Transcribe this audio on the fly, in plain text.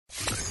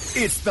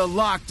It's the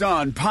Locked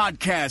On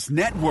Podcast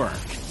Network,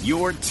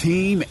 your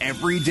team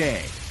every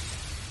day.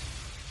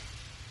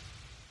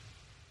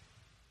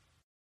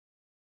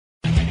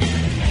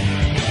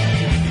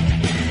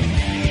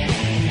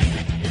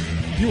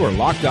 You are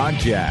Locked On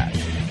Jazz,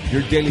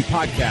 your daily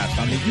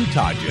podcast on the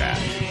Utah Jazz.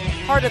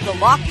 Part of the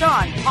Locked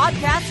On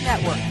Podcast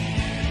Network,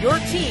 your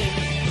team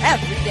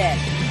every day.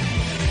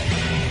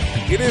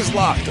 It is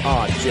Locked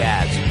On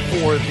Jazz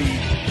for the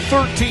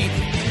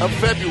 13th of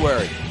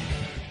February.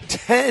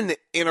 10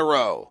 in a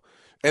row.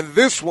 And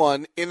this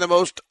one in the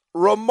most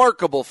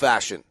remarkable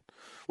fashion.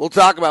 We'll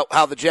talk about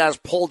how the Jazz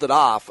pulled it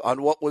off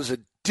on what was a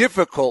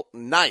difficult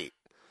night.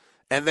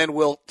 And then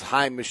we'll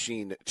time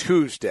machine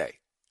Tuesday.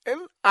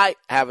 And I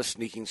have a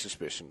sneaking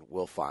suspicion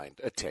we'll find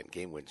a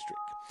 10-game win streak.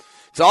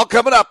 It's all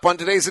coming up on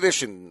today's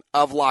edition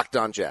of Locked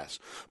On Jazz.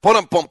 Pow.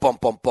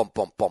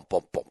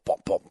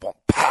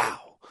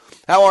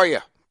 How are you?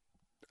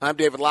 I'm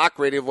David Locke,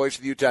 radio voice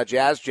of the Utah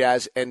Jazz,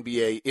 Jazz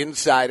NBA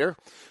insider.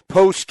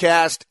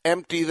 Postcast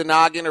Empty the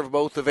Noggin are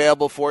both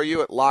available for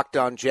you at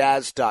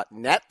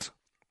lockedonjazz.net.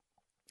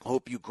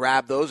 Hope you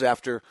grab those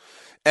after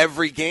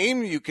every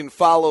game. You can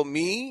follow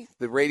me,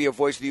 the radio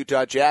voice of the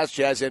Utah Jazz,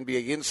 Jazz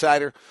NBA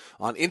insider,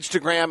 on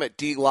Instagram at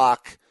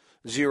DLock09,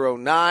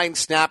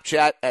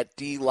 Snapchat at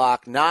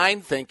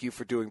DLock9. Thank you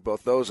for doing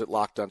both those at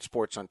Locked On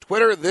Sports on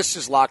Twitter. This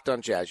is Locked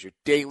On Jazz, your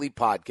daily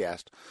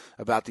podcast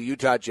about the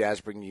Utah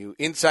Jazz, bringing you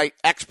insight,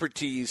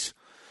 expertise,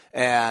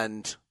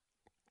 and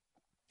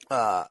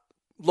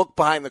look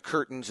behind the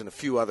curtains and a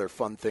few other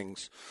fun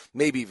things,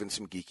 maybe even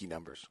some geeky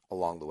numbers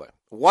along the way.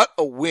 What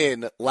a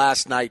win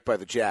last night by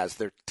the Jazz.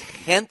 Their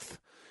 10th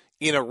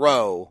in a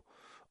row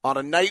on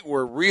a night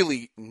where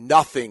really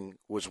nothing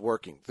was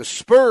working. The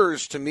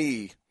Spurs, to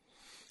me,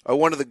 are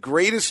one of the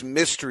greatest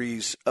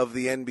mysteries of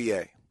the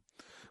NBA.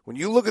 When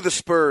you look at the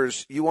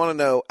Spurs, you want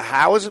to know,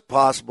 how is it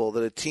possible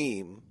that a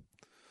team,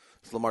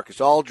 LaMarcus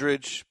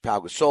Aldridge, Pau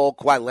Gasol,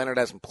 Kawhi Leonard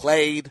hasn't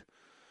played,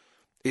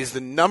 is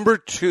the number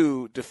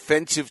 2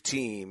 defensive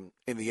team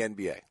in the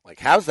NBA? Like,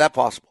 how's that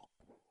possible?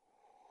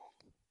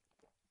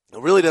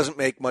 It really doesn't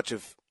make much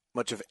of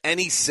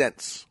any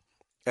sense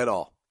at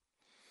all.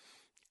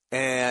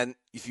 And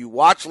if you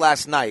watch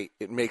last night,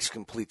 it makes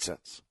complete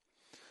sense.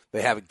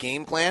 They have a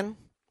game plan.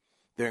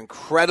 They're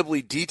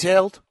incredibly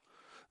detailed.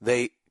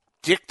 They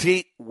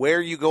dictate where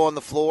you go on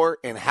the floor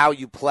and how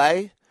you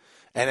play.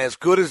 And as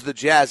good as the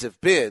Jazz have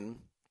been,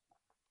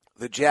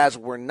 the Jazz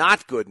were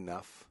not good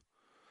enough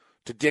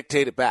to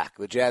dictate it back.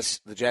 The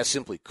Jazz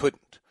simply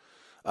couldn't.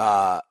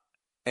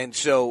 And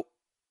so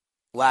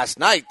last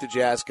night, the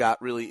Jazz got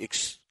really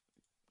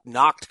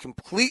knocked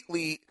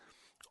completely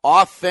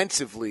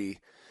offensively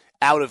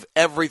out of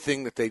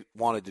everything that they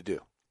wanted to do.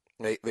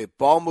 The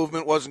ball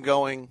movement wasn't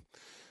going.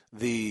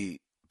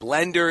 The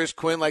blender, as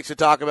Quinn likes to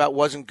talk about,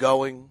 wasn't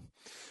going.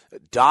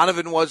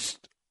 Donovan was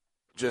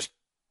just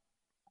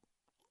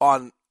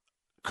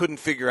couldn't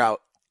figure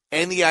out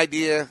any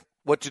idea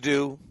what to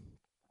do.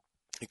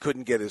 He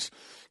couldn't get his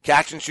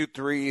catch and shoot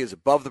three. His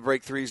above the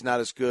break three is not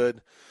as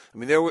good. I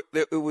mean,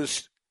 it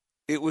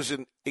was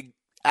an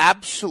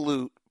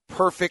absolute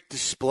perfect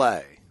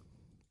display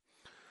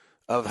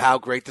of how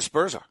great the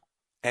Spurs are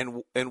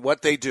and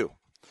what they do,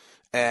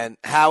 and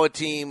how a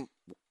team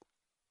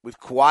with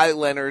Kawhi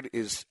Leonard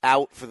is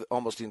out for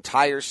almost the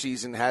entire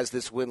season, has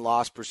this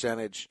win-loss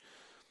percentage,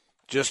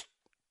 just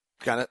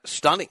kind of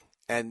stunning.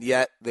 And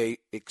yet they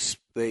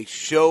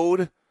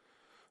showed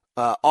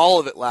all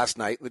of it last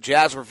night. The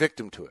Jazz were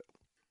victim to it.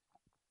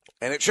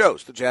 And it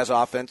shows. The Jazz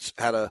offense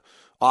had a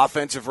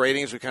offensive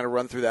rating, as we kind of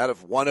run through that,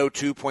 of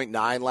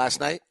 102.9 last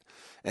night.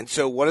 And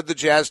so what did the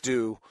Jazz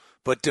do?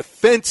 But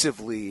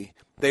defensively,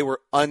 they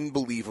were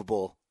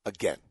unbelievable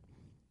again.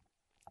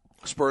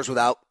 Spurs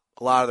without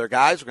a lot of their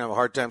guys were going to have a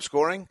hard time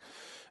scoring.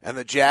 And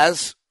the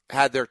Jazz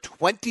had their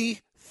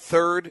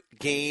 23rd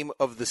game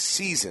of the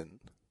season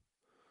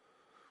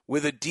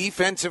with a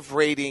defensive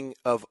rating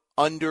of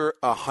under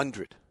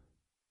 100.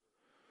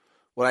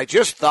 What I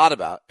just thought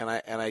about, and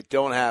I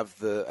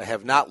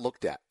have not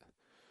looked at,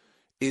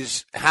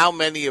 is how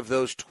many of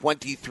those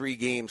 23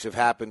 games have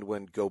happened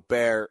when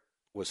Gobert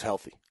was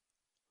healthy.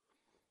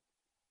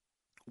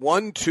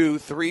 1, 2,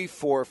 3,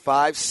 4,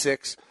 5,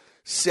 6,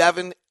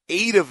 7,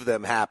 8 of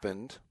them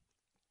happened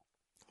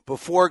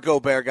before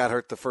Gobert got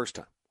hurt the first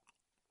time.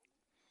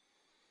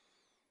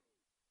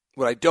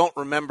 What I don't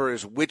remember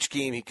is which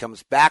game he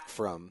comes back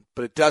from,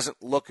 but it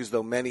doesn't look as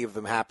though many of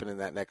them happened in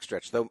that next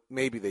stretch, though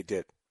maybe they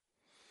did.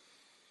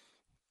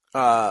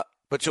 But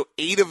so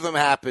 8 of them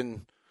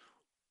happen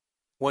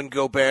when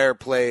Gobert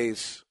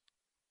plays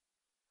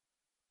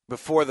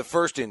before the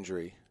first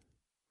injury.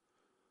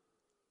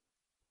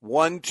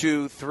 1,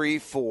 2, 3,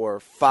 4,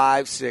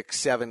 5, 6,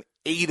 7,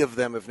 8 of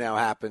them have now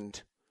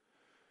happened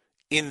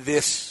in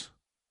this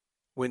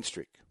win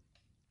streak.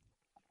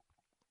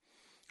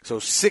 So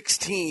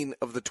 16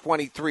 of the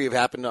 23 have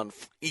happened on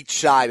each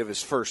side of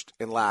his first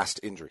and last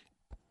injury.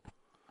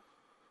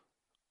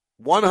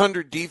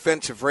 100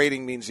 defensive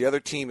rating means the other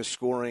team is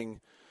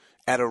scoring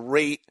at a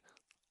rate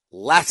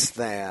less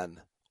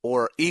than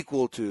or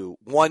equal to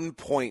 1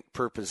 point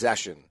per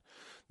possession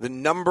the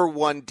number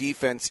one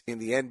defense in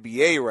the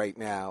NBA right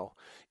now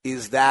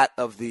is that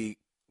of the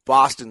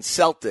Boston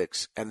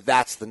Celtics, and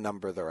that's the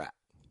number they're at.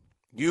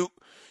 You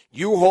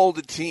hold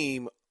a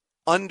team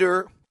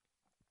under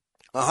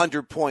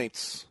 100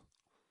 points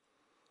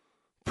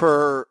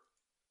per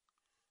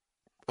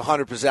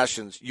 100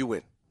 possessions, you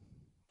win.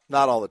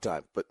 Not all the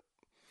time, but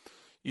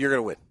you're going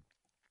to win.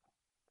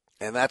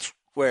 And that's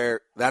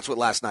what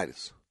last night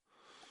is.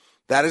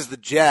 That is the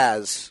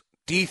Jazz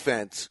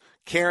defense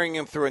carrying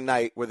him through a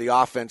night where the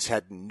offense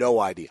had no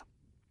idea.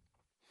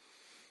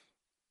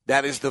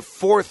 That is the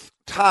fourth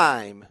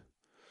time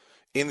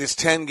in this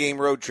 10-game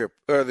road trip,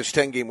 or this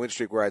 10-game win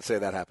streak where I'd say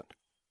that happened.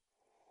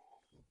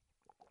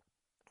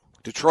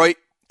 Detroit,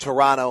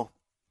 Toronto,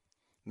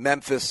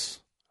 Memphis,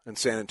 and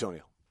San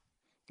Antonio.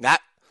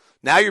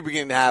 Now you're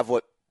beginning to have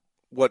what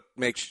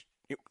lets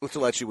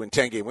you win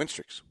 10-game win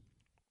streaks.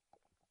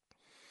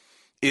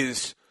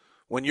 Is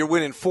when you're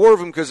winning 4 of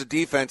them because of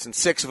defense and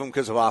 6 of them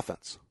because of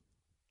offense.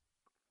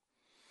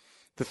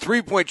 The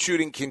three-point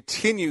shooting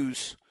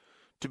continues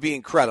to be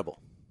incredible.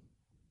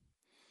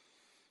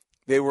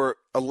 They were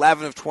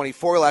 11 of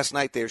 24 last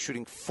night. They are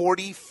shooting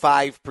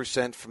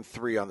 45% from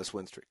 3 on this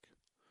win streak.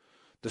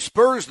 The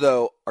Spurs,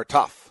 though, are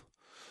tough.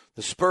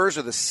 The Spurs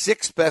are the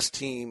 6th best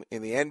team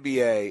in the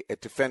NBA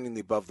at defending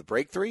the above the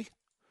break 3.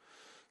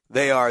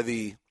 They are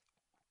the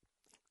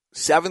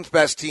 7th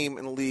best team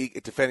in the league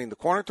at defending the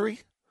corner 3.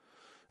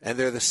 And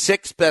they're the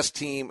 6th best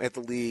team at the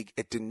league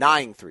at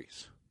denying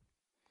threes.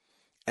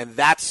 And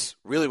that's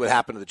really what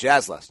happened to the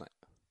Jazz last night.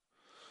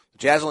 The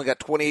Jazz only got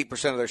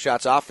 28% of their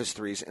shots off as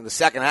threes. In the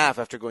second half,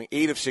 after going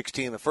 8 of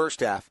 16 in the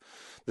first half,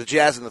 the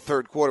Jazz in the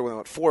third quarter, when they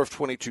went 4 of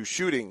 22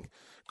 shooting,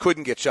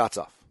 couldn't get shots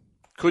off.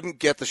 Couldn't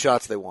get the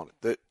shots they wanted.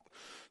 The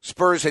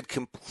Spurs had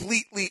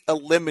completely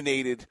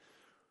eliminated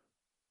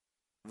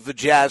the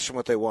Jazz from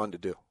what they wanted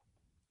to do.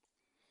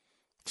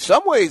 In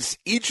some ways,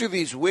 each of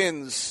these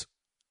wins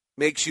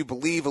makes you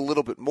believe a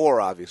little bit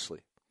more, obviously.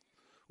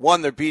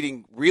 One, they're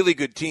beating really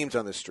good teams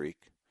on this streak,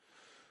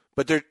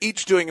 but they're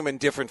each doing them in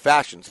different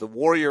fashions. The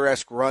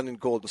Warrior-esque run in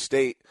Golden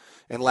State,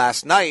 and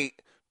last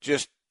night,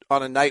 just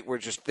on a night where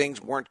just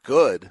things weren't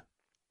good,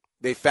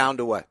 they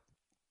found a way.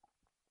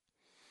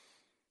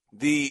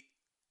 The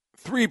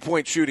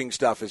three-point shooting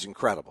stuff is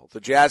incredible. The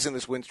Jazz in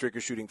this win streak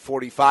are shooting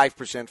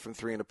 45% from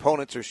 3, and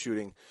opponents are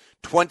shooting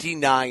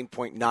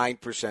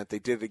 29.9%. They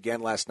did it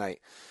again last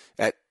night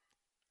at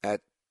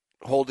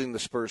holding the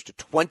Spurs to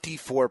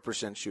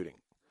 24% shooting.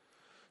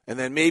 And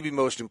then maybe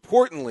most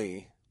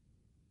importantly,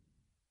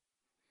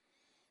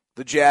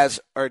 the Jazz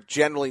are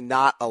generally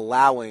not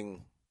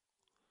allowing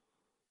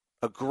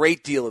a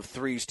great deal of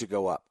threes to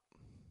go up.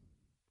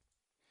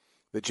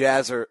 The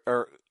Jazz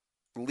are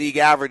league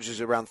average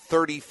is around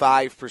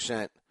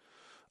 35%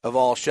 of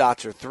all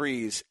shots are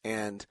threes,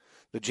 and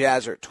the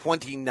Jazz are at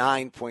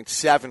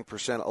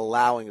 29.7%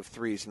 allowing of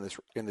threes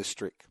in this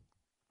streak.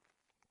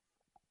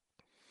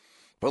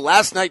 But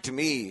last night, to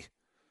me,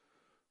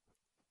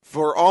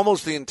 for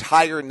almost the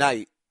entire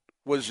night,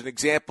 was an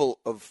example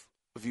of,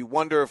 if you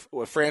wonder if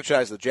a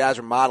franchise the Jazz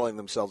are modeling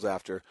themselves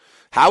after,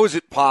 how is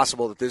it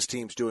possible that this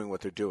team's doing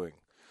what they're doing?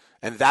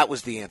 And that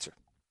was the answer.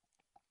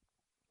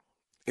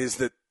 Is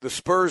that the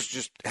Spurs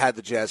just had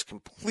the Jazz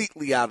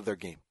completely out of their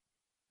game.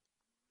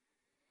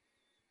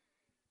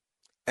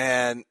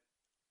 And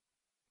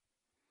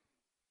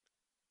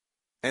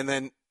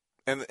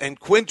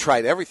Quinn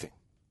tried everything.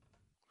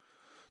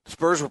 The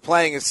Spurs were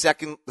playing the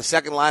second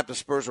lineup the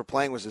Spurs were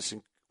playing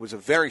was a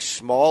very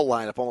small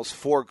lineup, almost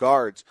 4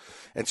 guards.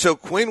 And so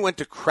Quinn went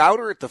to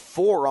Crowder at the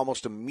 4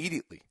 almost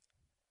immediately.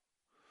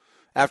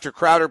 After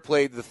Crowder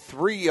played the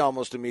 3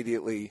 almost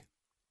immediately,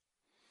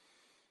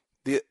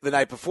 the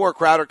night before,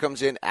 Crowder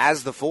comes in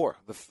as the 4.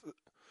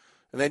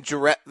 And then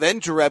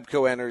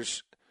Jerebko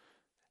enters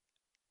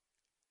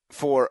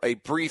for a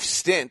brief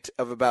stint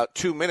of about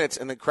 2 minutes,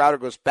 and then Crowder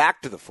goes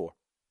back to the 4.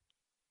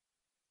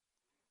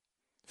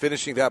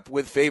 Finishing up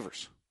with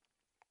Favors.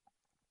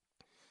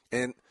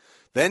 And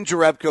then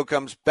Jerebko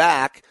comes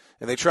back,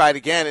 and they try it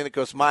again, and it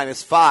goes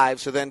 -5.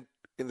 So then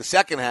in the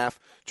second half,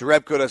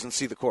 Jerebko doesn't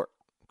see the court.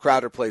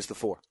 Crowder plays the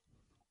 4.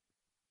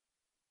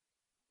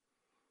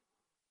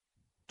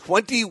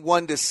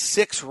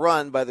 21-6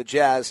 run by the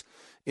Jazz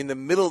in the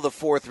middle of the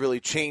fourth really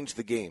changed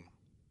the game.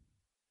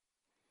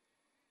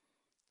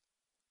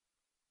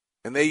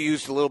 And they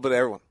used a little bit of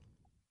everyone.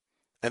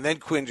 And then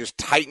Quinn just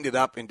tightened it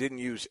up and didn't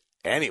use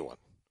anyone.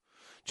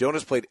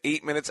 Jonas played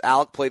 8 minutes.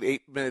 Alec played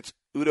 8 minutes.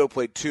 Udo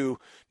played 2.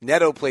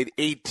 Neto played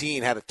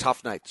 18, had a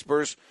tough night.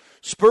 Spurs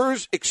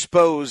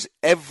expose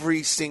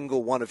every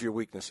single one of your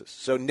weaknesses.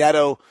 So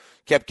Neto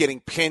kept getting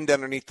pinned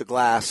underneath the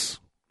glass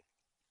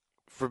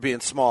for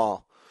being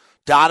small.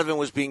 Donovan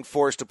was being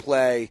forced to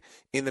play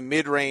in the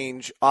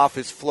mid-range, off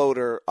his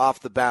floater, off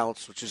the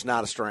bounce, which is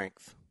not a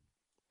strength.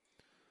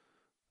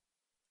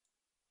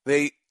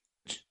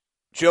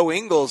 Joe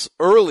Ingles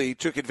early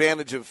took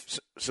advantage of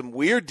some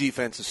weird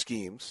defensive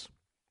schemes,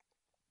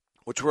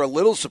 which were a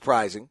little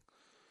surprising,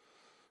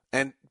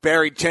 and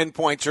buried 10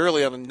 points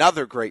early on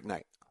another great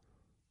night.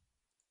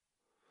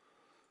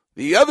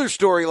 The other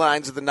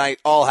storylines of the night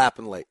all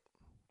happened late,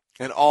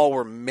 and all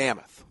were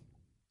mammoth.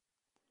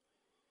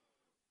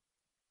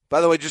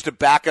 By the way, just to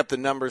back up the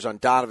numbers on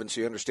Donovan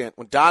so you understand,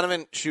 when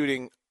Donovan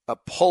shooting a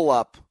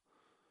pull-up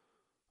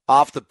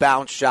off the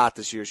bounce shot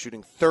this year,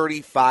 shooting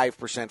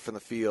 35% from the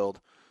field,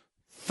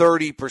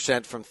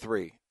 30% from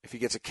three. If he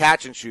gets a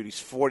catch and shoot, he's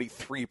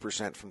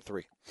 43% from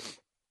three.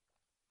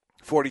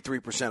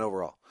 43%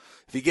 overall.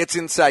 If he gets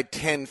inside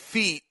 10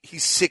 feet,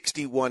 he's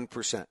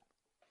 61%.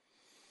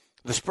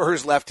 The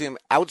Spurs left him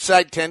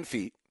outside 10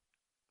 feet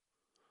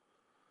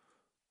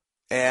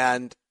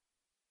and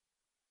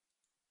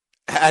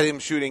had him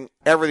shooting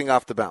everything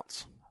off the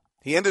bounce.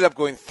 He ended up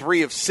going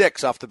 3 of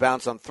 6 off the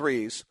bounce on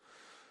threes,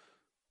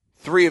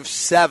 3 of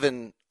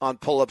 7 on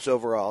pull-ups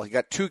overall. He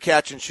got 2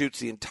 catch and shoots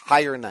the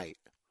entire night.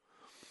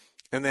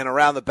 And then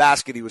around the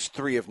basket, he was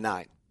 3 of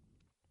 9.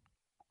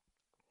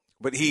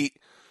 But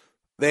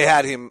they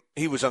had him,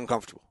 he was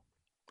uncomfortable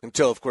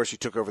until, of course, he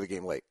took over the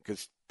game late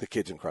because the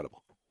kid's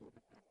incredible.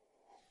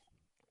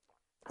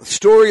 The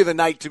story of the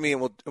night to me,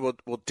 and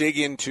we'll dig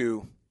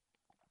into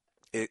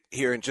it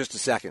here in just a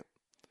second,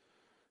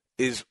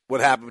 is what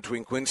happened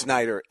between Quinn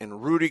Snyder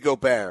and Rudy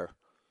Gobert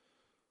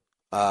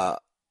on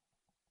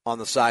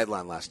the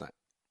sideline last night.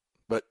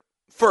 But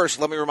first,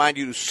 let me remind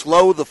you to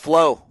slow the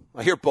flow.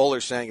 I hear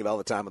Bowler saying it all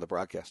the time on the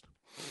broadcast.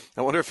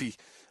 I wonder if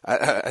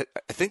I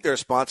think they're a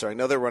sponsor. I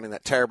know they're running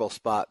that terrible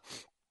spot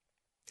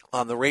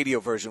on the radio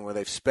version where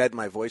they've sped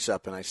my voice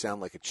up and I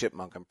sound like a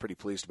chipmunk. I'm pretty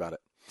pleased about it.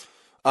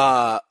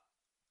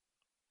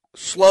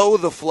 Slow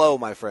the flow,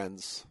 my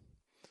friends.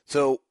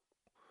 So,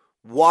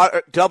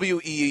 WER,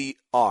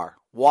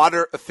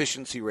 water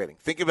efficiency rating.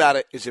 Think about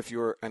it as if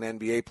you're an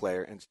NBA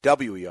player, and it's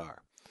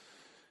WER.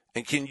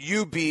 And can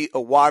you be a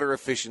water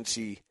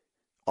efficiency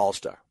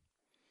all-star?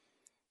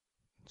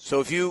 So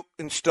if you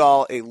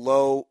install a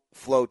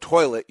low-flow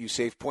toilet, you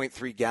save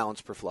 0.3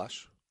 gallons per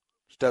flush.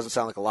 Which doesn't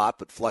sound like a lot,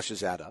 but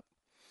flushes add up.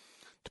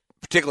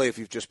 Particularly if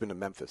you've just been to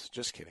Memphis.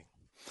 Just kidding.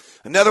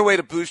 Another way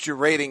to boost your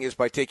rating is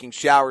by taking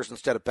showers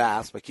instead of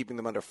baths, by keeping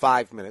them under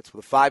 5 minutes.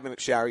 With a 5-minute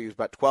shower, you use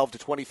about 12 to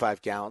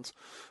 25 gallons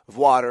of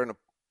water, and a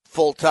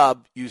full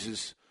tub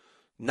uses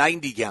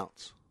 70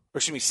 gallons.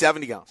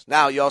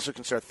 Now, you also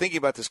can start thinking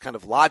about this kind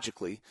of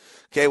logically.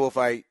 Okay, well, if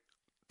I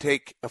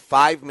take a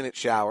 5-minute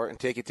shower and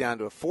take it down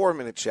to a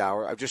 4-minute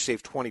shower, I've just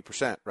saved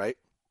 20%, right?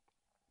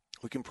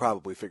 We can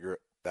probably figure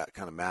that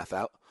kind of math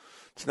out.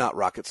 It's not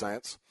rocket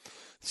science.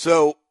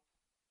 So,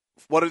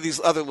 what are these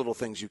other little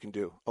things you can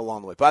do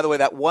along the way? By the way,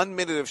 that 1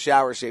 minute of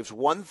shower saves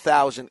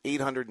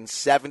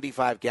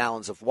 1,875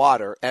 gallons of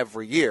water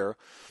every year.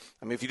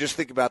 I mean, if you just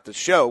think about the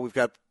show, we've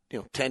got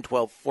 10,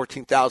 12,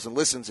 14,000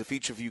 listens. If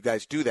each of you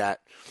guys do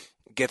that,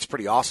 it gets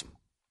pretty awesome,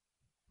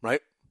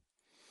 right?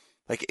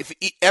 Like if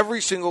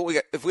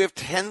we have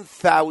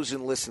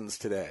 10,000 listens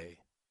today,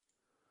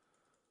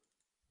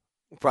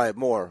 we'll probably have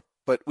more,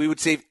 but we would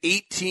save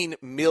 18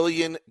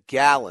 million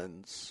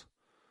gallons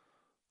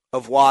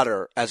of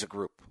water as a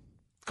group.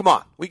 Come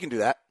on, we can do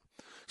that.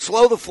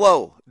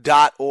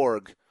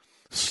 Slowtheflow.org.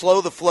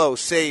 Slow the flow,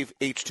 save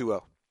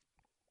H2O.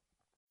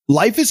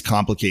 Life is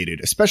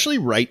complicated, especially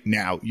right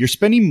now. You're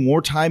spending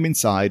more time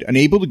inside,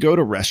 unable to go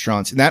to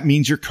restaurants, and that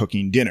means you're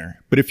cooking dinner.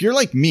 But if you're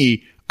like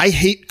me, I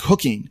hate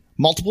cooking.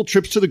 Multiple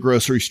trips to the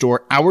grocery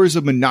store, hours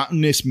of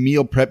monotonous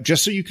meal prep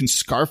just so you can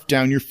scarf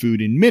down your food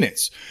in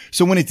minutes.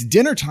 So when it's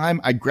dinner time,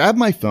 I grab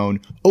my phone,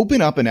 open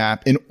up an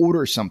app, and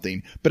order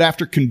something. But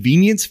after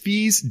convenience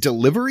fees,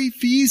 delivery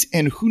fees,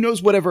 and who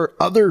knows whatever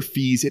other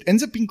fees, it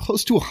ends up being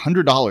close to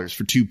 $100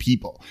 for 2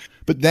 people.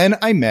 But then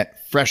I met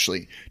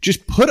Freshly.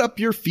 Just put up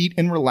your feet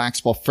and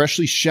relax while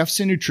Freshly chefs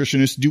and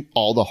nutritionists do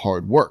all the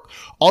hard work.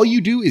 All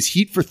you do is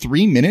heat for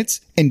 3 minutes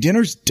and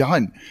dinner's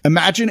done.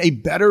 Imagine a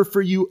better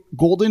for you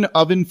golden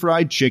oven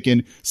fried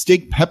chicken,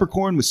 steak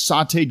peppercorn with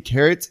sauteed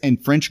carrots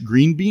and French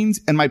green beans,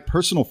 and my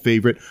personal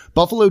favorite,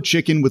 buffalo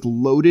chicken with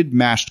loaded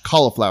mashed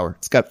cauliflower.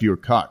 It's got fewer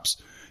carbs.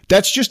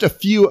 That's just a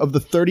few of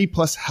the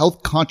 30-plus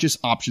health-conscious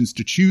options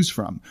to choose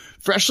from.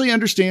 Freshly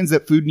understands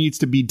that food needs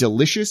to be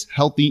delicious,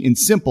 healthy, and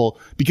simple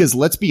because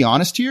let's be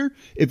honest here,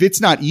 if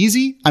it's not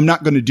easy, I'm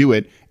not going to do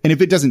it. And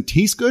if it doesn't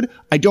taste good,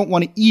 I don't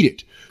want to eat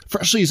it.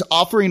 Freshly is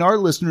offering our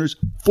listeners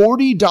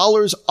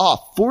 $40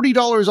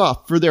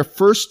 off for their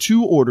first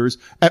 2 orders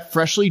at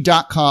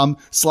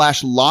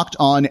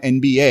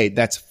freshly.com/lockedonnba.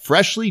 That's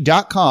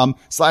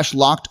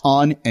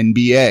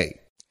freshly.com/lockedonnba.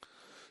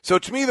 So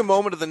to me, the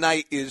moment of the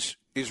night is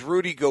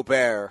Rudy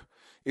Gobert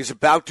is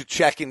about to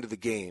check into the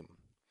game.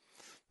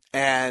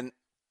 And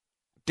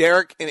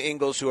Derek and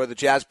Ingles, who are the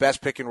Jazz best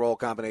pick and roll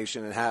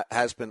combination and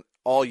has been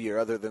all year,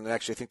 other than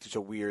actually I think there's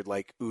a weird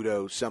like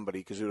Udo somebody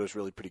because Udo's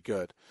really pretty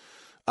good.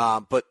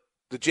 But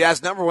the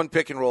Jazz number 1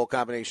 pick and roll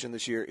combination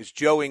this year is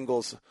Joe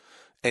Ingles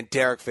and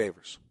Derek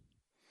Favors.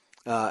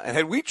 And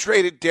had we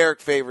traded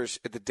Derek Favors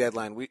at the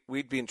deadline,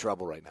 we'd be in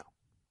trouble right now.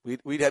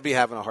 We'd be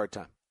having a hard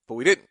time, but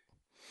we didn't.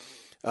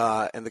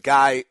 And the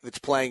guy that's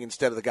playing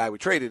instead of the guy we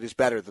traded is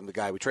better than the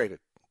guy we traded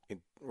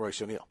in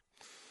Royce O'Neal.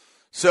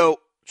 So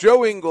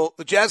Joe Ingles,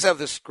 the Jazz have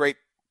this great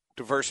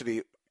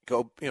diversity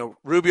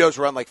Rubio's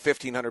run like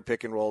 1,500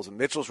 pick and rolls, and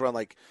Mitchell's run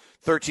like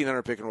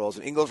 1,300 pick and rolls,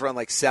 and Ingles run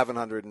like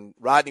 700, and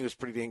Rodney was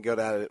pretty dang good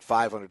at it at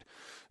 500.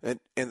 And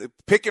the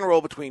pick and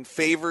roll between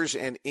Favors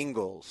and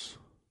Ingles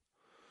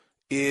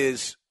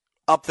is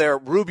up there.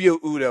 Rubio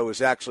Udo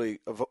is actually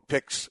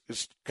picks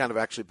is kind of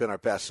actually been our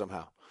best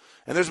somehow.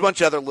 And there's a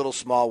bunch of other little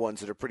small ones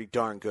that are pretty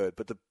darn good,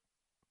 but the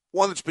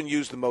one that's been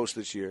used the most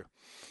this year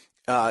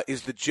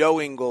is the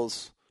Joe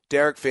Ingles,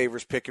 Derek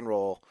Favors pick and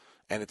roll,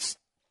 and it's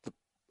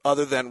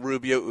other than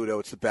Rubio Udo,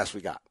 it's the best we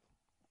got.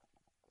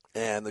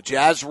 And the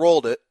Jazz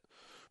rolled it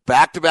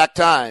back-to-back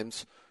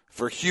times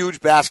for huge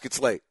baskets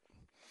late.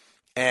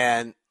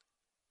 And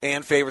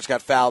Favors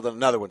got fouled on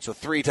another one, so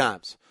 3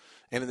 times.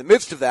 And in the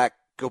midst of that,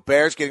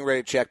 Gobert's getting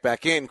ready to check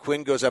back in.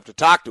 Quinn goes up to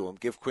talk to him,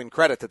 give Quinn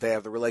credit that they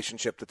have the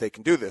relationship that they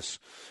can do this.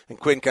 And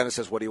Quinn kind of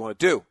says, what do you want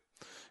to do?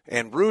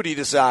 And Rudy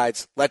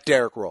decides, let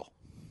Derek roll.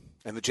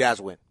 And the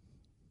Jazz win.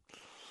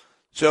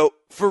 So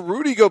for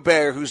Rudy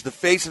Gobert, who's the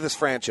face of this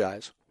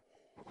franchise,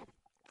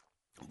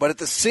 but at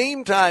the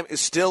same time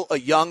is still a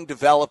young,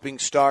 developing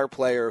star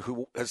player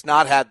who has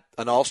not had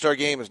an all-star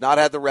game, has not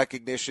had the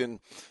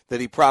recognition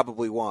that he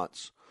probably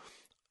wants,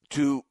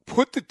 to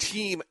put the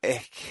team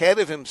ahead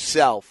of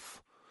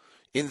himself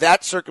in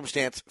that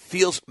circumstance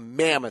feels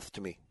mammoth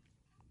to me.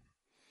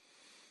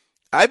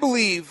 I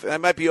believe, and I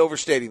might be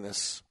overstating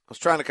this, I was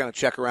trying to kind of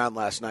check around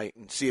last night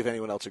and see if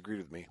anyone else agreed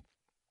with me,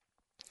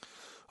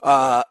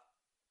 that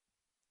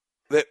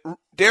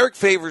Derek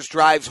Favors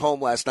drives home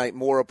last night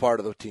more a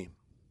part of the team.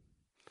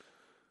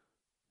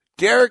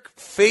 Derek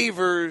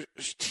Favors,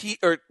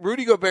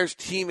 Rudy Gobert's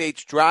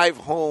teammates drive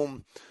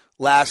home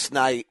last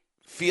night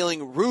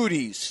feeling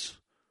Rudy's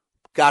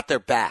got their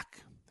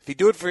back. If he'd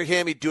do it for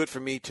him, he'd do it for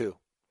me too.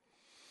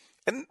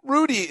 And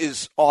Rudy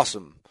is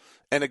awesome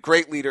and a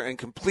great leader and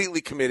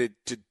completely committed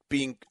to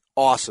being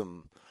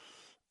awesome.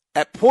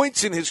 At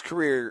points in his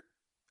career,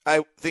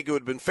 I think it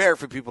would have been fair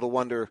for people to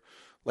wonder,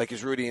 like,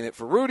 is Rudy in it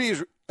for Rudy?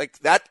 Is, like,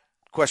 that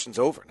question's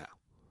over now.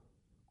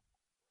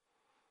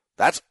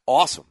 That's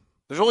awesome.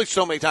 There's only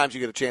so many times you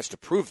get a chance to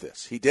prove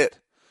this. He did.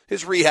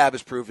 His rehab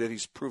has proved it.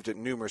 He's proved it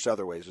in numerous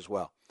other ways as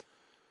well.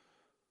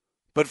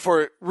 But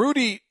for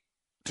Rudy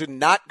to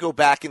not go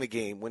back in the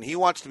game when he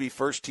wants to be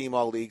first team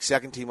all-league,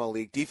 second team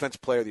all-league,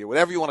 defensive player of the year,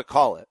 whatever you want to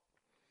call it,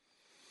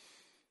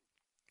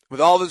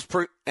 with all this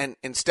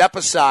and step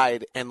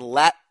aside and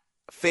let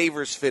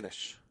Favors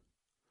finish.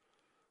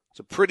 It's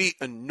a pretty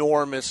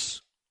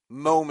enormous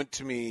moment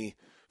to me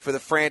for the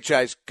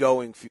franchise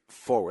going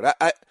forward.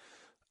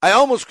 I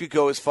almost could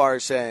go as far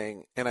as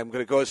saying, and I'm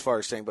going to go as far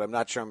as saying, but I'm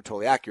not sure I'm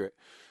totally accurate,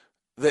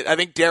 that I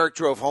think Derek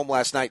drove home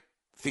last night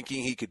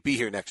thinking he could be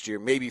here next year,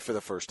 maybe for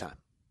the first time.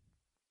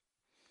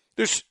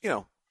 There's,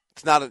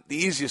 it's not the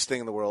easiest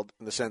thing in the world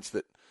in the sense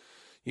that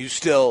you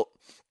still,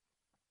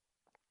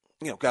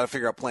 got to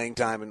figure out playing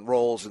time and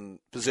roles and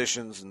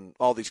positions and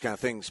all these kind of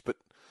things. But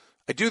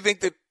I do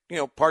think that,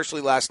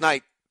 partially last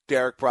night,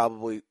 Derek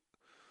probably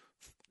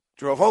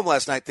drove home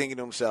last night thinking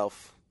to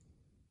himself,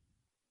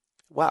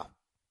 wow.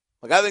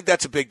 Like, I think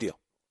that's a big deal.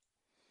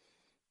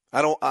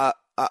 I don't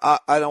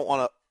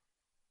want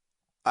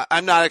to.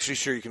 I'm not actually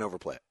sure you can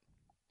overplay it.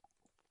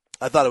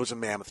 I thought it was a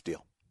mammoth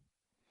deal.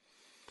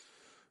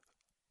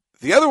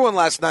 The other one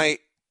last night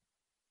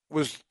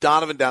was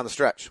Donovan down the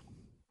stretch.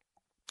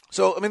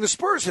 So, the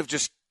Spurs have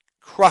just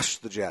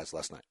crushed the Jazz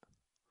last night.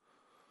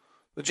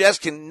 The Jazz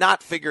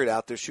cannot figure it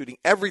out. They're shooting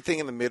everything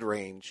in the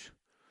mid-range.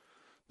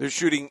 They're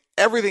shooting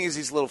everything as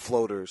these little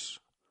floaters.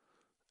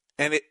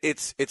 And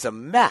it's a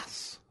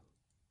mess.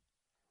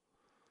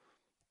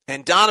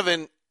 And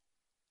Donovan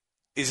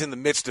is in the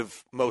midst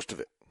of most of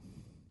it.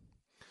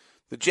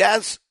 The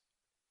Jazz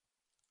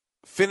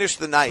finished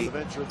the night. The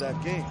venture of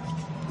that game.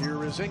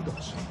 Here is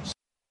Ingles.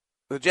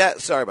 The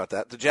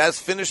Jazz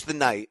finished the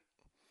night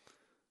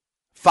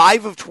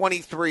 5 of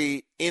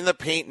 23 in the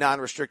paint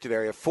non-restricted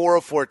area, 4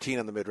 of 14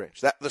 on the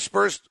mid-range. The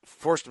Spurs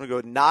forced them to go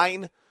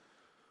 9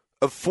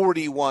 of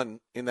 41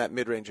 in that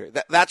mid-range area.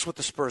 That's what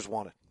the Spurs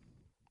wanted.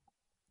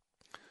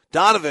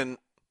 Donovan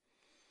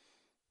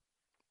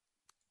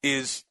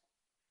is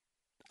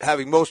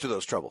having most of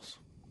those troubles.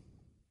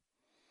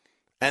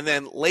 And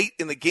then late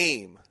in the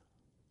game,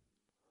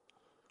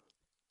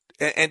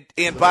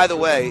 and by the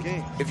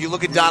way, if you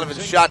look at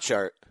Donovan's shot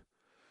chart,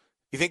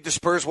 you think the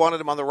Spurs wanted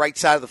him on the right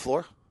side of the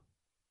floor?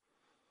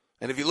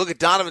 And if you look at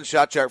Donovan's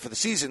shot chart for the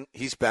season,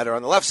 he's better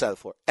on the left side of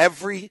the floor.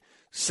 Every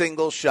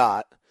single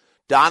shot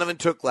Donovan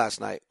took last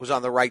night was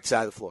on the right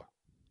side of the floor.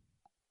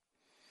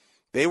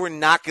 They were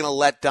not going to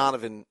let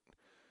Donovan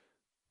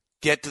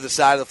get to the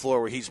side of the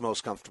floor where he's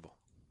most comfortable.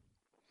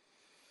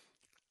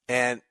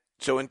 And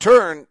so in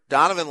turn,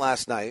 Donovan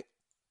last night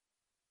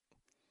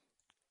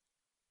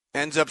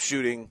ends up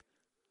shooting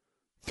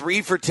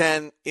 3 for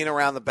 10 in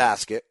around the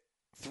basket,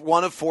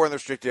 1 of 4 in the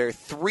restricted area,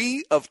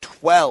 3 of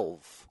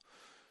 12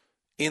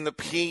 in the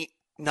paint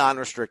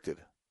non-restricted.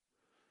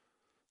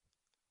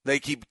 They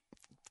keep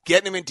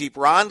getting him in deep.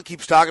 Ron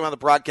keeps talking about the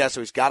broadcast,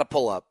 so he's got to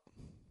pull up.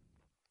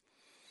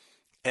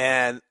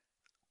 And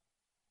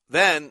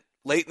then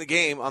late in the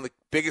game, on the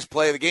biggest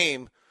play of the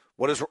game,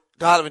 What does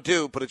Donovan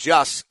do but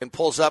adjusts and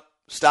pulls up,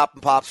 stop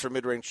and pops for a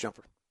mid-range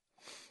jumper?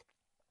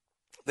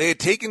 They had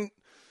taken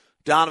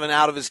Donovan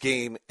out of his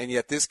game, and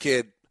yet this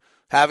kid,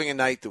 having a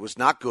night that was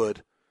not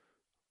good,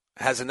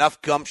 has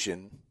enough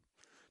gumption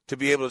to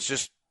be able to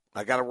just,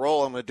 I got to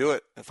roll, I'm going to do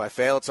it. If I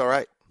fail, it's all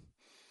right.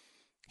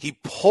 He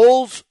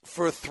pulls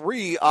for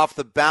 3 off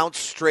the bounce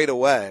straight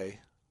away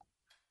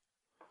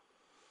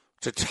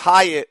to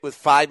tie it with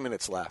 5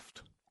 minutes left.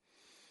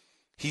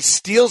 He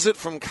steals it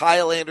from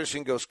Kyle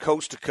Anderson, goes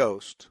coast to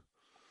coast.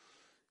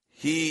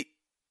 He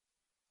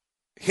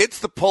hits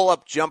the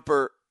pull-up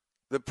jumper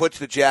that puts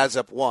the Jazz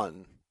up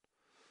 1,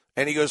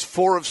 and he goes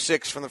 4 of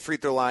 6 from the free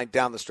throw line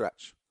down the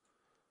stretch.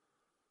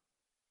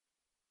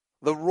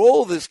 The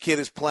role this kid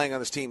is playing on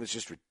this team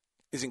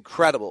is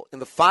incredible. In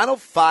the final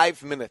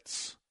 5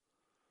 minutes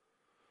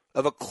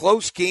of a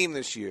close game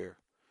this year,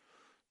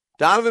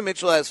 Donovan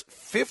Mitchell has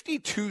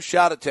 52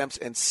 shot attempts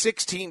and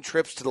 16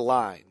 trips to the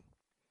line.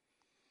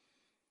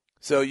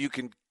 So you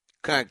can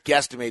kind of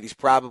guesstimate he's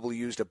probably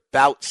used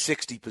about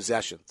 60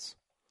 possessions.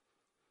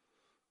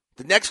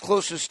 The next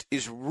closest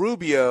is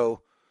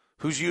Rubio,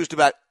 who's used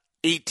about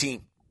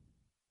 18,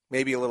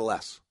 maybe a little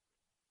less.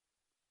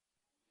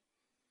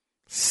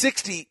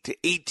 60 to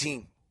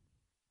 18.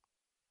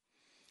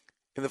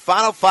 In the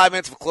final 5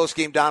 minutes of a close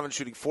game, Donovan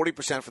shooting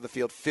 40% from the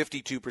field,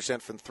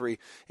 52% from 3,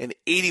 and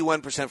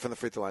 81% from the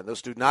free throw line.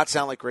 Those do not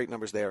sound like great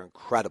numbers. They are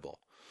incredible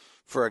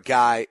for a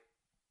guy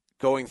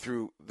going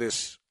through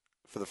this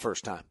for the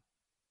first time.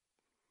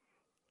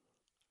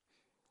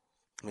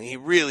 I mean,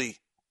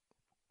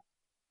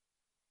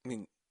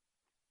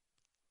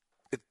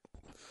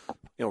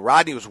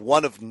 Rodney was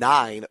 1 of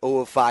 9, 0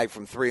 of 5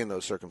 from 3 in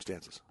those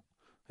circumstances.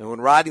 And when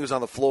Rodney was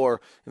on the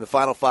floor in the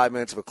final 5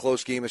 minutes of a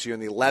close game this year, in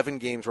the 11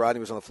 games Rodney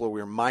was on the floor,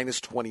 we were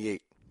minus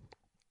 28.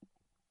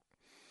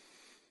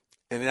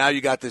 And now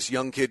you got this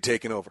young kid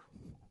taking over.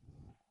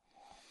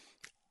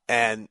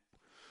 And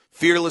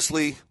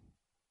fearlessly,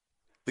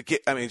 the kid,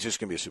 he's just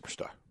going to be a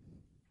superstar.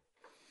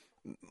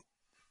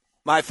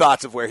 My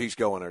thoughts of where he's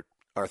going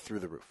are through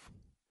the roof.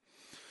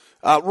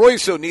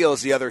 Royce O'Neal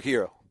is the other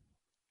hero.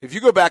 If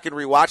you go back and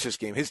rewatch this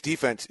game, his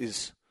defense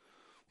is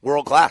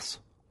world class.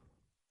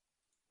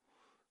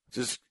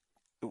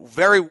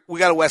 We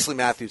got a Wesley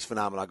Matthews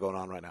phenomenon going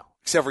on right now,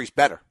 except for he's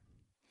better.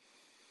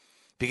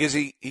 Because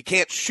he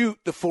can't shoot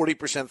the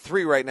 40%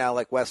 3 right now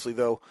like Wesley,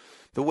 though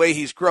the way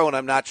he's grown,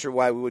 I'm not sure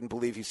why we wouldn't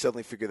believe he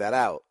suddenly figured that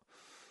out.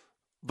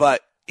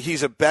 But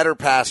he's a better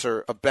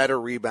passer, a better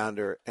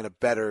rebounder, and a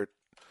better,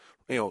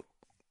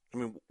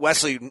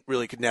 Wesley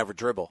really could never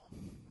dribble.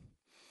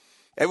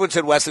 Everyone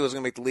said Wesley wasn't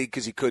going to make the league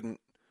because he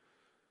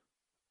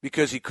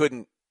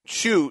couldn't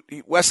shoot.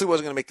 Wesley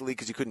wasn't going to make the league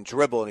because he couldn't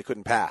dribble and he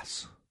couldn't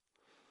pass.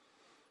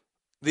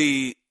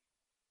 The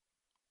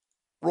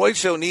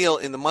Royce O'Neal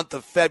in the month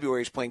of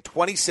February is playing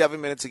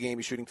 27 minutes a game.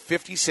 He's shooting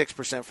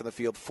 56% from the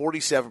field,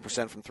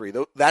 47% from 3.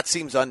 That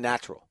seems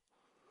unnatural.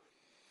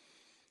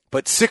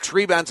 But 6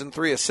 rebounds and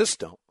 3 assists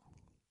don't.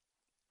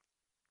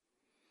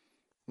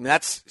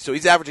 And so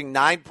he's averaging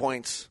 9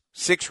 points,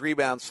 6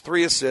 rebounds,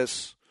 3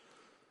 assists.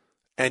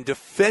 And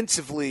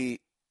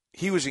defensively,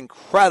 he was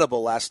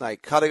incredible last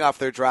night, cutting off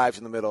their drives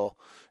in the middle.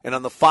 And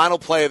on the final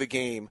play of the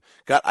game,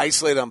 got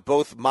isolated on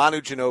both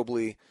Manu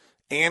Ginobili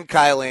and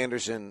Kyle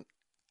Anderson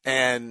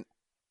and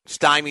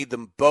stymied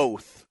them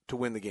both to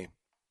win the game.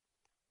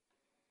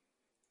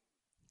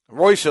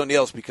 Royce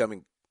O'Neal is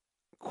becoming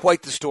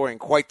quite the story and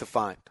quite the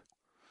find.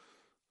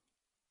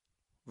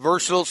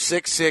 Versatile,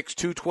 6'6",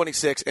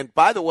 226. And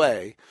by the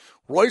way,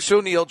 Royce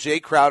O'Neal, Jay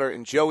Crowder,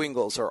 and Joe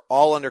Ingles are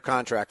all under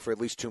contract for at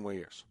least 2 more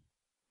years.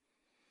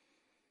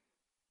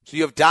 So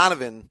you have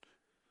Donovan,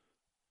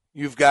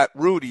 you've got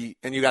Rudy,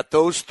 and you got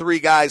those 3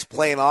 guys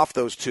playing off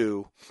those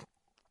 2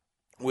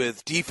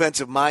 with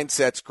defensive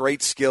mindsets,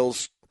 great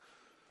skills,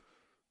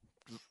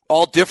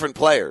 all different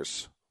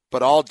players,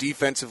 but all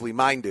defensively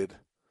minded.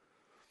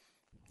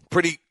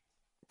 Pretty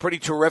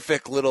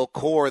terrific little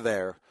core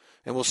there,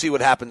 and we'll see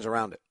what happens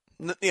around it.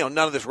 None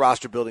of this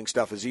roster building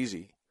stuff is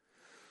easy,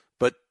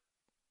 but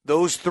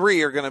those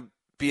 3 are going to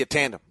be a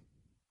tandem.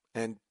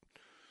 And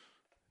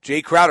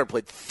Jay Crowder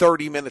played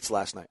 30 minutes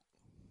last night.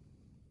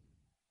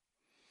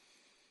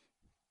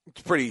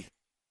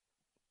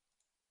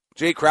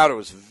 Jay Crowder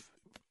was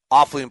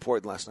awfully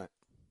important last night.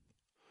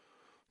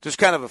 Just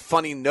kind of a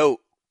funny note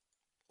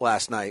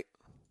last night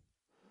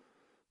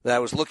that I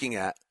was looking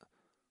at.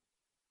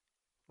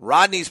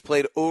 Rodney's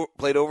played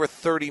over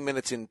 30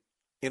 minutes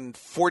in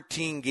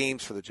 14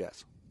 games for the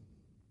Jazz.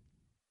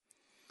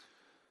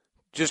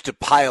 Just to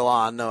pile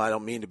on, no, I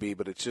don't mean to be,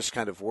 but it's just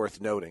kind of worth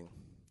noting.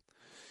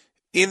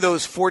 In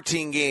those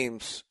 14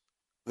 games,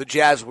 the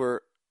Jazz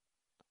were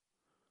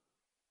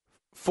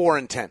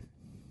 4-10.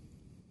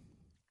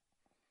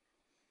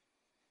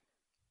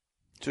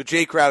 So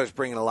Jay Crowder's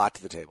bringing a lot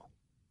to the table.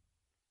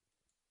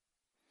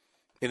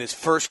 In his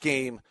first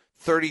game,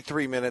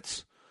 33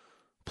 minutes,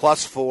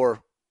 plus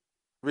 4,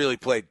 really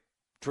played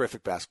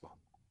terrific basketball.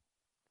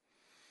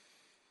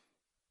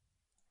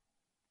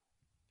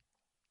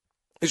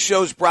 This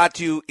show is brought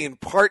to you in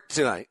part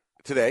tonight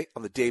today,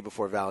 on the day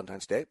before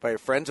Valentine's Day, by your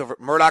friends over at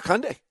Murdoch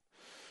Hyundai.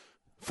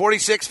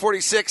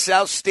 4646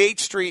 South State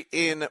Street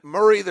in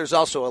Murray. There's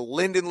also a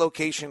Linden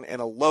location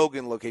and a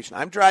Logan location.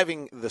 I'm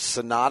driving the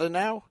Sonata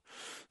now,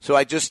 so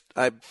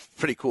I'm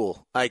pretty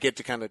cool. I get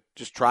to kind of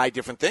just try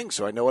different things,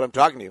 so I know what I'm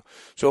talking to you.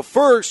 So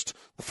the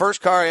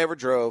first car I ever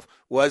drove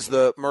was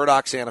the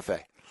Murdoch Santa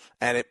Fe,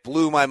 and it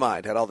blew my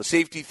mind. Had all the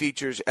safety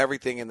features,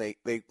 everything, and they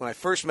when I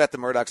first met the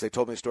Murdochs, they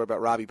told me a story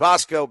about Robbie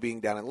Bosco being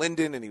down in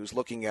Linden, and he was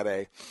looking at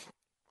a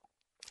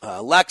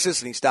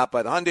Lexus, and he stopped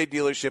by the Hyundai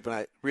dealership, and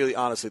I really,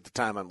 honestly, at the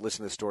time, I'm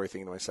listening to the story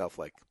thinking to myself,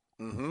 like,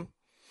 Then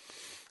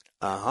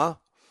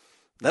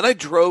I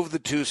drove the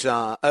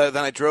Tucson, then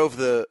I drove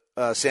the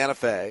Santa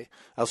Fe.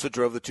 I also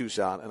drove the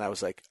Tucson, and I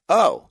was like,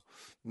 oh,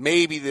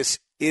 maybe this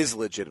is a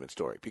legitimate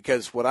story,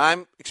 because what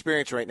I'm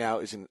experiencing right now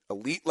is an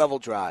elite-level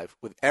drive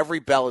with every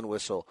bell and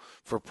whistle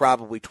for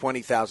probably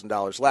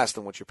 $20,000 less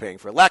than what you're paying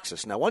for a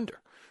Lexus. No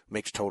wonder.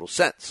 Makes total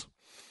sense.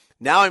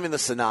 Now I'm in the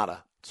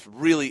Sonata. It's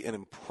really an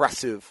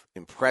impressive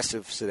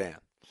sedan.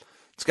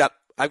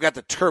 I've got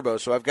the turbo,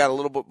 so I've got a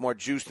little bit more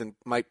juice than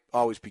might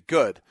always be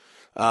good.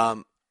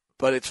 But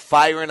it's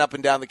firing up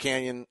and down the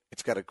canyon.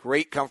 It's got a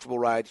great, comfortable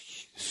ride.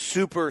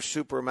 Super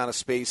amount of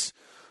space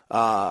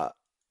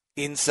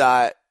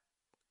inside.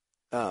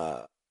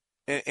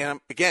 And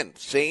again,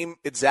 same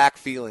exact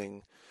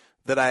feeling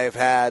that I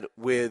had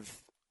when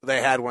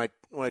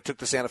I took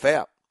the Santa Fe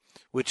out,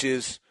 which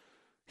is,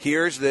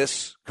 here's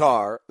this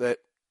car that,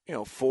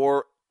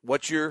 for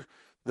what the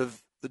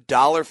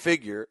dollar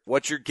figure,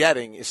 what you're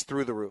getting is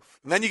through the roof.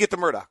 And then you get the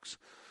Murdochs.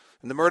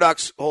 And the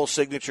Murdochs' whole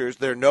signature is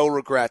their no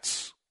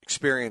regrets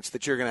experience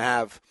that you're going to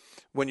have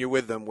when you're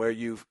with them, where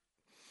you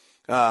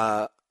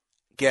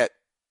get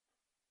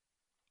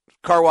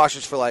car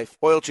washes for life,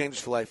 oil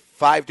changes for life,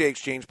 5-day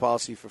exchange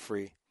policy for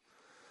free,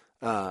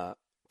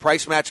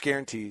 price match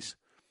guarantees.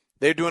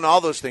 They're doing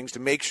all those things to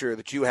make sure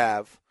that you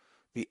have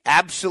the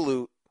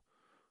absolute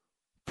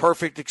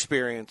perfect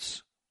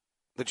experience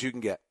that you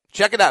can get.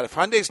 Check it out. If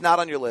Hyundai's not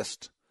on your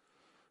list,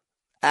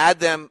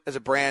 add them as a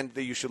brand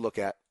that you should look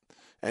at.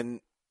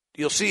 And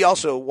you'll see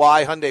also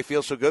why Hyundai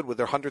feels so good with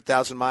their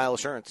 100,000-mile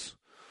assurance,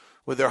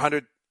 with their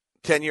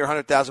 10-year,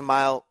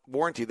 100,000-mile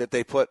warranty that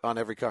they put on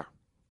every car.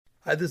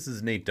 Hi, this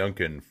is Nate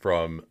Duncan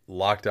from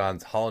Locked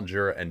On's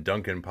Hollinger and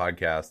Duncan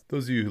podcast.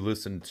 Those of you who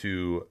listen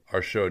to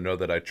our show know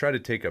that I try to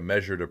take a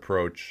measured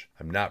approach.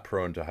 I'm not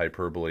prone to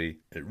hyperbole.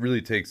 It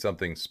really takes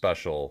something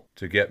special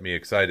to get me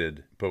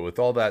excited. But with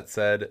all that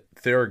said,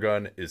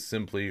 Theragun is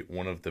simply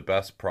one of the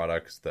best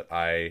products that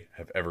I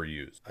have ever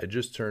used. I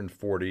just turned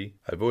 40.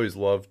 I've always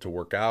loved to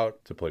work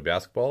out, to play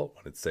basketball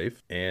when it's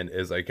safe. And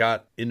as I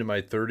got into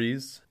my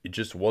 30s, it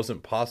just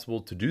wasn't possible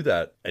to do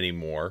that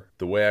anymore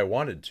the way I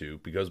wanted to,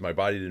 because my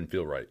body didn't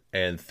feel right.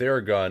 And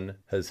Theragun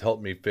has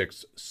helped me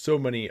fix so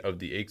many of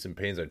the aches and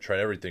pains. I've tried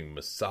everything: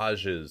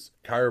 massages,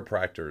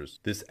 chiropractors.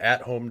 This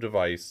at-home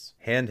device,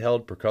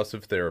 handheld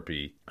percussive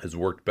therapy, has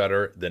worked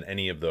better than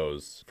any of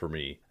those for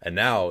me. And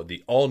now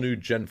the all-new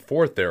Gen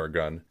 4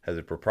 Theragun has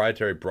a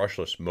proprietary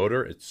brushless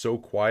motor. It's so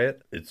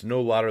quiet. It's no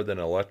louder than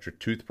an electric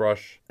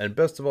toothbrush. And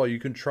best of all, you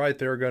can try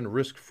Theragun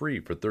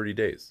risk-free for 30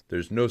 days.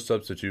 There's no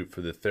substitute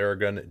for the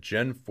Theragun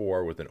Gen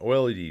 4 with an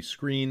OLED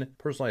screen,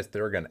 personalized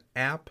Theragun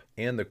app,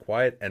 and the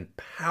quiet and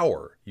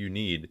power you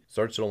need.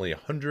 Starts at only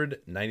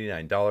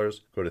 $199.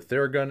 Go to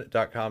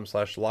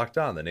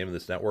Theragun.com/lockedon, the name of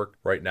this network,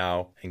 right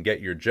now, and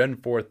get your Gen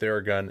 4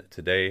 Theragun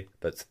today.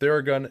 That's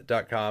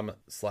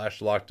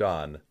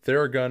Theragun.com/lockedon.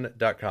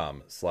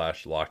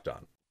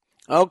 Theragun.com/lockedon.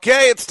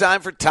 Okay, it's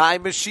time for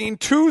Time Machine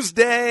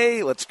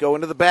Tuesday. Let's go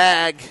into the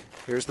bag.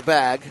 Here's the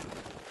bag.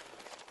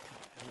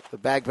 The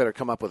bag better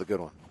come up with a good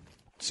one.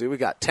 See, we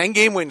got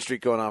 10-game win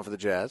streak going on for the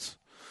Jazz.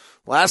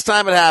 Last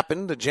time it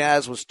happened, the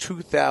Jazz was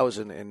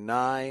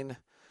 2009.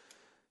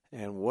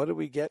 And what do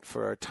we get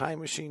for our Time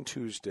Machine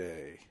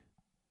Tuesday?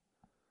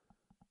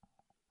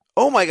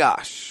 Oh my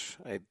gosh.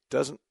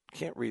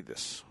 Can't read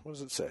this. What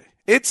does it say?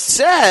 It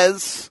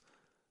says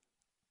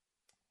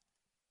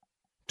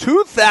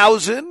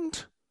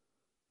 2000.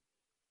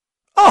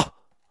 Oh,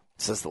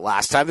 it says the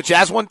last time the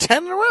Jazz won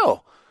 10 in a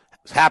row.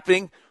 It's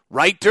happening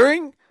right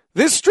during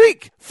this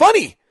streak.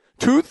 Funny.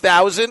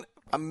 2000.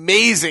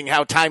 Amazing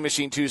how Time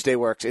Machine Tuesday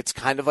works. It's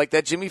kind of like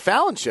that Jimmy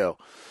Fallon show.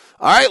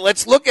 All right,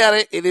 let's look at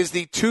it. It is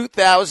the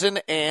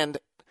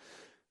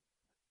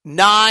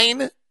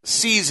 2009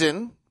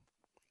 season.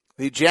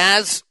 The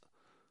Jazz,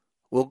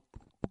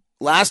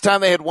 last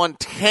time they had won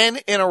 10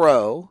 in a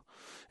row.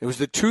 It was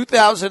the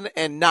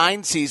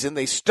 2009 season.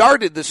 They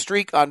started the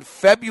streak on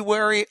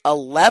February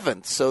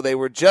 11th, so they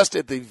were just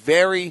at the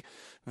very,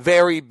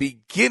 very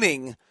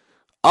beginning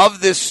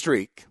of this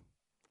streak.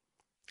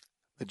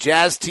 The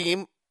Jazz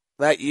team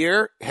that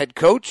year, head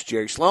coach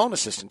Jerry Sloan,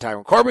 assistant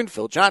Tyrone Corbin,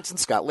 Phil Johnson,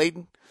 Scott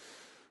Layden.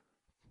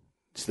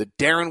 It's the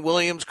Darren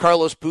Williams,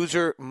 Carlos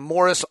Boozer,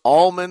 Morris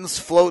Allmans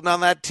floating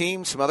on that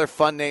team. Some other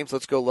fun names.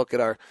 Let's go look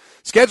at our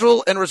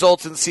schedule and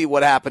results and see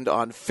what happened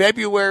on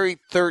February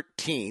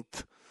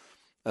 13th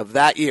of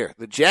that year.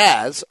 The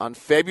Jazz, on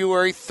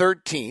February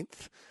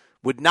 13th,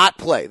 would not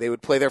play. They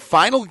would play their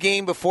final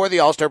game before the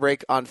All-Star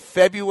break on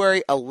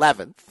February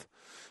 11th,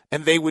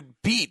 and they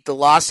would beat the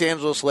Los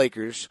Angeles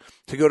Lakers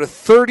to go to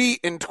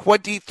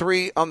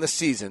 30-23 on the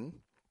season.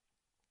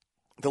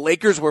 The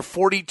Lakers were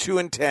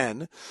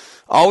 42-10.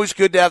 Always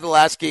good to have the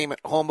last game at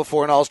home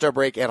before an All-Star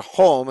break at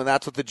home, and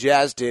that's what the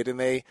Jazz did, and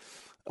they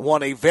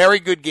won a very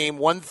good game,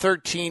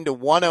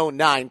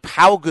 113-109.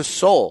 Pau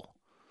Gasol,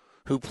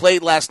 who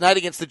played last night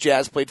against the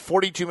Jazz, played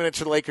 42 minutes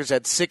for the Lakers,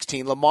 had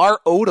 16.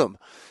 Lamar Odom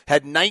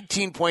had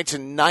 19 points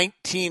and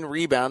 19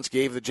 rebounds,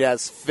 gave the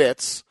Jazz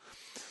fits.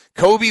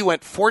 Kobe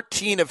went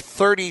 14 of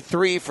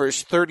 33 for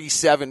his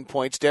 37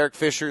 points. Derek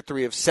Fisher,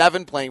 3 of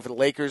 7, playing for the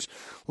Lakers.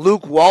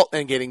 Luke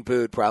Walton getting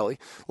booed, probably.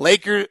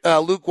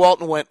 Luke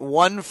Walton went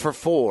 1 for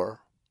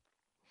 4.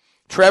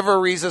 Trevor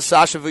Ariza,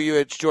 Sasha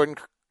Vujovic, Jordan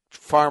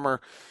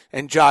Farmer,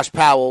 and Josh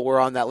Powell were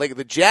on that Laker.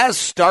 The Jazz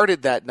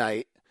started that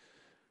night.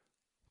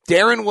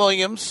 Darren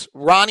Williams,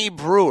 Ronnie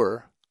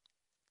Brewer,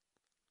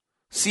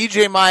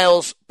 C.J.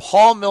 Miles,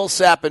 Paul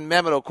Millsap, and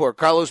Mehmet Okur.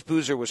 Carlos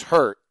Boozer was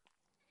hurt.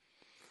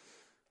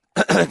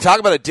 Talk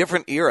about a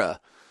different era.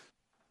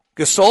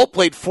 Gasol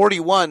played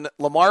 41.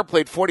 Lamar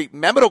played 40.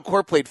 Mehmet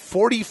Okur played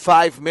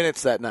 45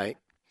 minutes that night.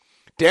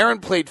 Darren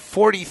played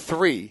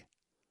 43.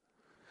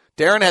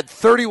 Darren had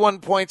 31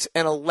 points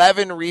and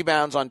 11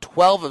 rebounds on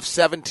 12 of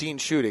 17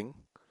 shooting.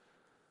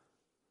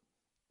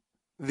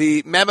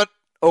 The Mehmet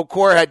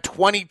Okur had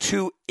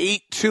 22,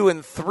 8, 2,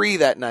 and 3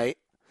 that night.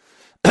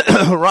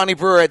 Ronnie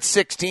Brewer had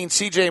 16.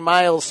 C.J.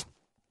 Miles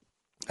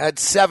had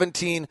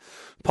 17.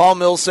 Paul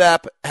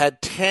Millsap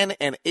had 10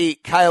 and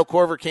 8. Kyle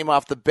Korver came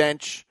off the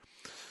bench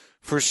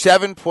for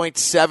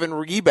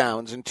 7.7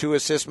 rebounds and 2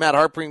 assists. Matt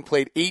Harpring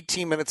played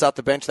 18 minutes off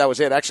the bench. That was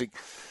it. Actually,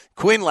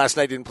 Quinn last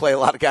night didn't play. A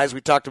lot of guys,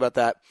 we talked about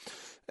that.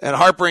 And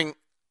Harpring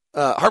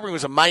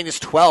was a minus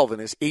 12 in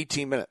his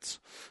 18 minutes.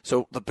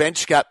 So the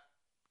bench got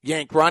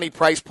yanked. Ronnie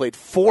Price played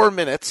 4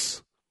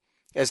 minutes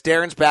as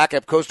Darren's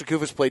backup. Costa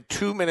Kufas played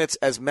 2 minutes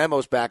as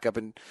Memo's backup.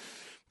 And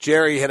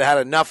Jerry had had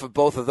enough of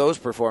both of those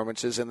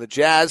performances. And the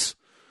Jazz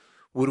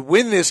would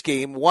win this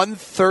game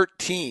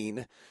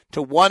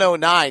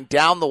 113-109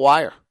 down the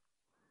wire.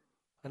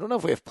 I don't know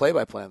if we have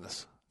play-by-play on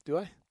this. Do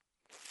I?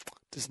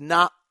 Does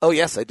not. Oh,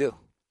 yes, I do.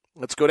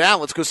 Let's go down.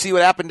 Let's go see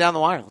what happened down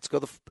the wire. Let's go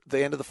to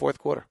the end of the fourth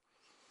quarter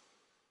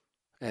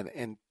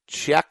and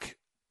check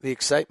the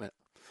excitement.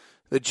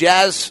 The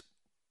Jazz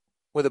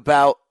went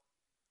on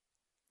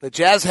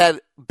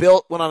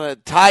a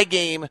tie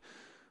game,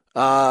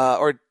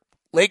 or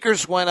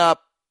Lakers went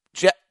up.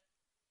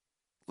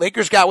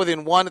 Lakers got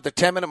within 1 at the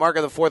 10-minute mark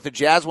of the fourth. The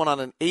Jazz went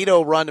on an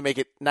 8-0 run to make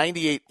it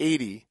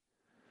 98-80.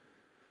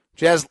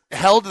 Jazz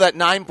held that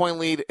 9-point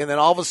lead, and then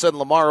all of a sudden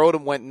Lamar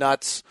Odom went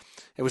nuts.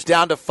 It was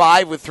down to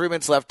 5 with 3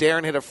 minutes left.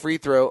 Darren hit a free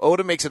throw.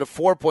 Odom makes it a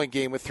 4-point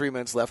game with 3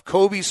 minutes left.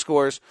 Kobe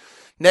scores.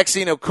 Next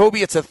thing you know, Kobe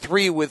hits a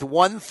 3 with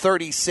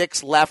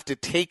 1:36 left to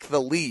take the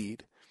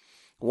lead.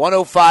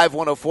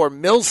 105-104.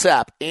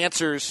 Millsap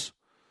answers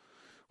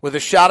with a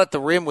shot at the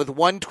rim with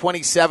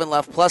 1:27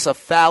 left, plus a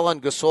foul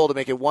on Gasol to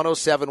make it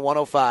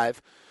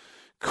 107-105.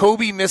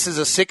 Kobe misses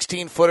a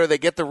 16-footer. They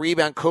get the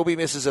rebound. Kobe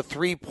misses a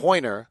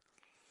 3-pointer.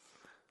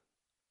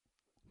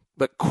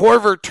 But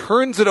Korver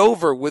turns it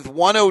over with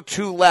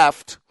 1:02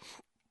 left.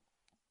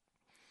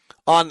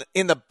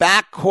 In the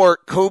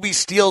backcourt, Kobe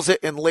steals it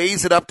and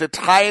lays it up to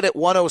tie it at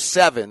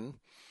 107.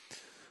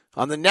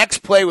 On the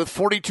next play with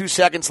 42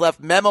 seconds left,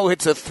 Memo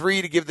hits a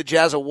 3 to give the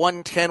Jazz a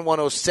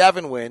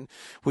 110-107 win.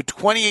 With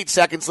 28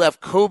 seconds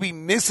left, Kobe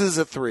misses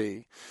a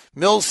 3.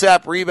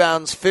 Millsap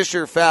rebounds,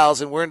 Fisher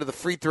fouls, and we're into the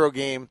free throw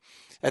game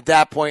at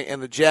that point,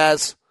 and the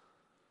Jazz.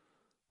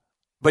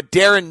 But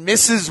Darren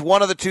misses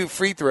one of the 2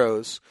 free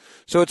throws,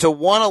 so it's a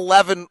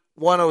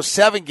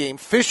 111-107 game.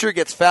 Fisher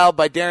gets fouled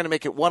by Darren to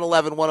make it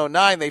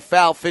 111-109. They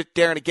foul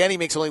Darren again. He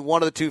makes only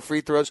one of the 2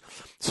 free throws.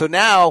 So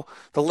now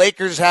the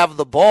Lakers have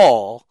the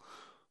ball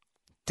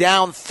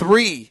down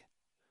 3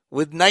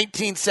 with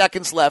 19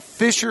 seconds left.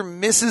 Fisher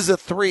misses a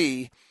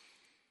 3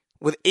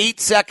 with 8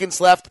 seconds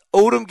left.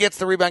 Odom gets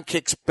the rebound,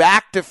 kicks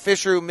back to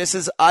Fisher, who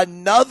misses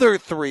another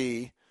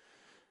 3.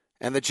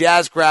 And the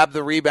Jazz grab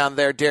the rebound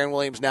there. Darren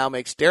Williams now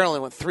makes. Darren only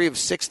went 3 of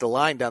 6 to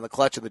line down the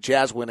clutch, and the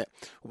Jazz win it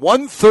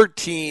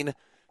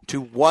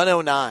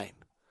 113-109.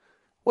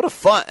 What a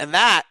fun. And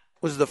that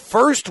was the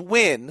first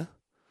win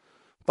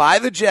by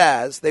the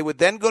Jazz. They would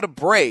then go to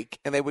break,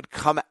 and they would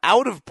come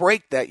out of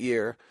break that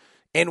year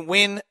and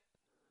win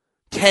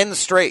 10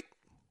 straight.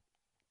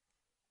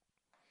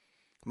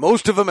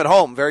 Most of them at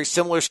home. Very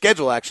similar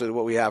schedule, actually, to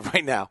what we have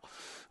right now.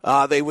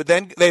 They would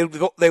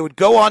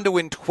go on to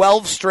win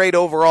 12 straight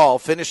overall,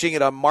 finishing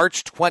it on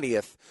March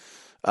 20th.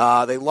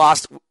 They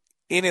lost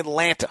in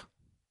Atlanta,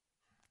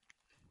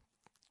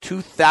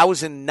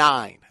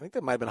 2009. I think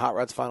that might have been Hot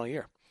Rod's final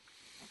year.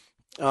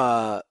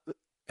 And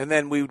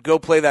then we would go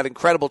play that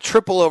incredible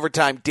triple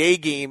overtime day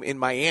game in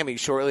Miami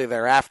shortly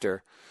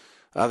thereafter.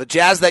 The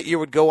Jazz that year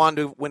would go on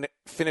to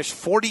finish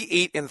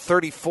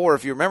 48-34.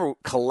 If you remember,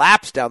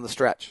 collapsed down the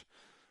stretch.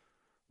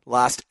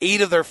 Lost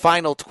 8 of their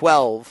final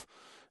 12,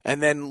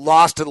 and then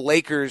lost to the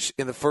Lakers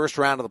in the first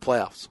round of the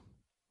playoffs.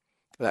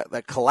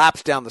 That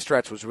collapse down the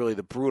stretch was really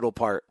the brutal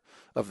part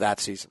of that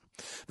season.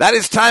 That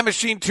is Time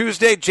Machine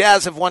Tuesday.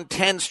 Jazz have won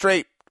 10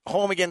 straight,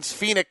 home against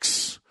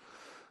Phoenix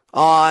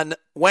on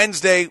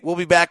Wednesday. We'll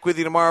be back with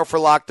you tomorrow for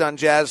Locked On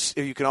Jazz.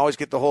 You can always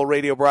get the whole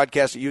radio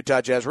broadcast at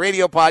Utah Jazz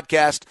Radio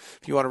Podcast.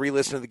 If you want to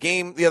re-listen to the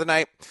game the other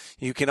night,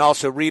 you can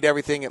also read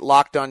everything at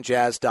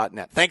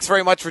lockedonjazz.net. Thanks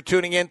very much for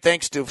tuning in.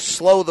 Thanks to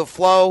Slow the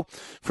Flow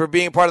for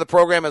being part of the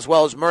program, as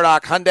well as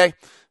Murdoch Hyundai.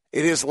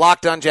 It is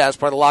Locked On Jazz,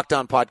 part of the Locked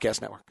On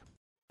Podcast Network.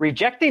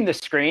 Rejecting the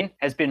Screen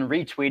has been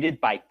retweeted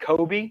by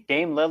Kobe,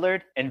 Dame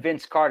Lillard, and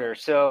Vince Carter.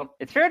 So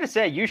it's fair to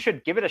say you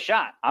should give it a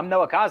shot. I'm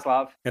Noah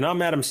Kozlov. And I'm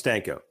Adam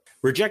Stanko.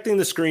 Rejecting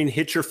the Screen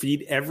hits your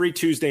feed every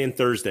Tuesday and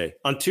Thursday.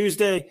 On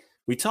Tuesday,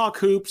 we talk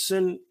hoops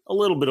and a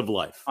little bit of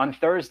life. On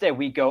Thursday,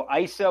 we go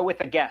ISO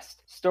with a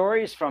guest.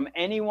 Stories from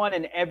anyone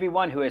and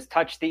everyone who has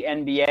touched the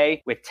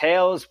NBA with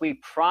tales we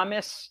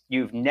promise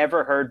you've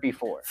never heard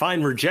before.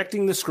 Find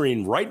Rejecting the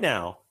Screen right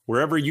now,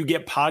 wherever you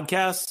get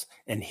podcasts,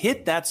 and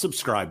hit that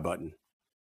subscribe button.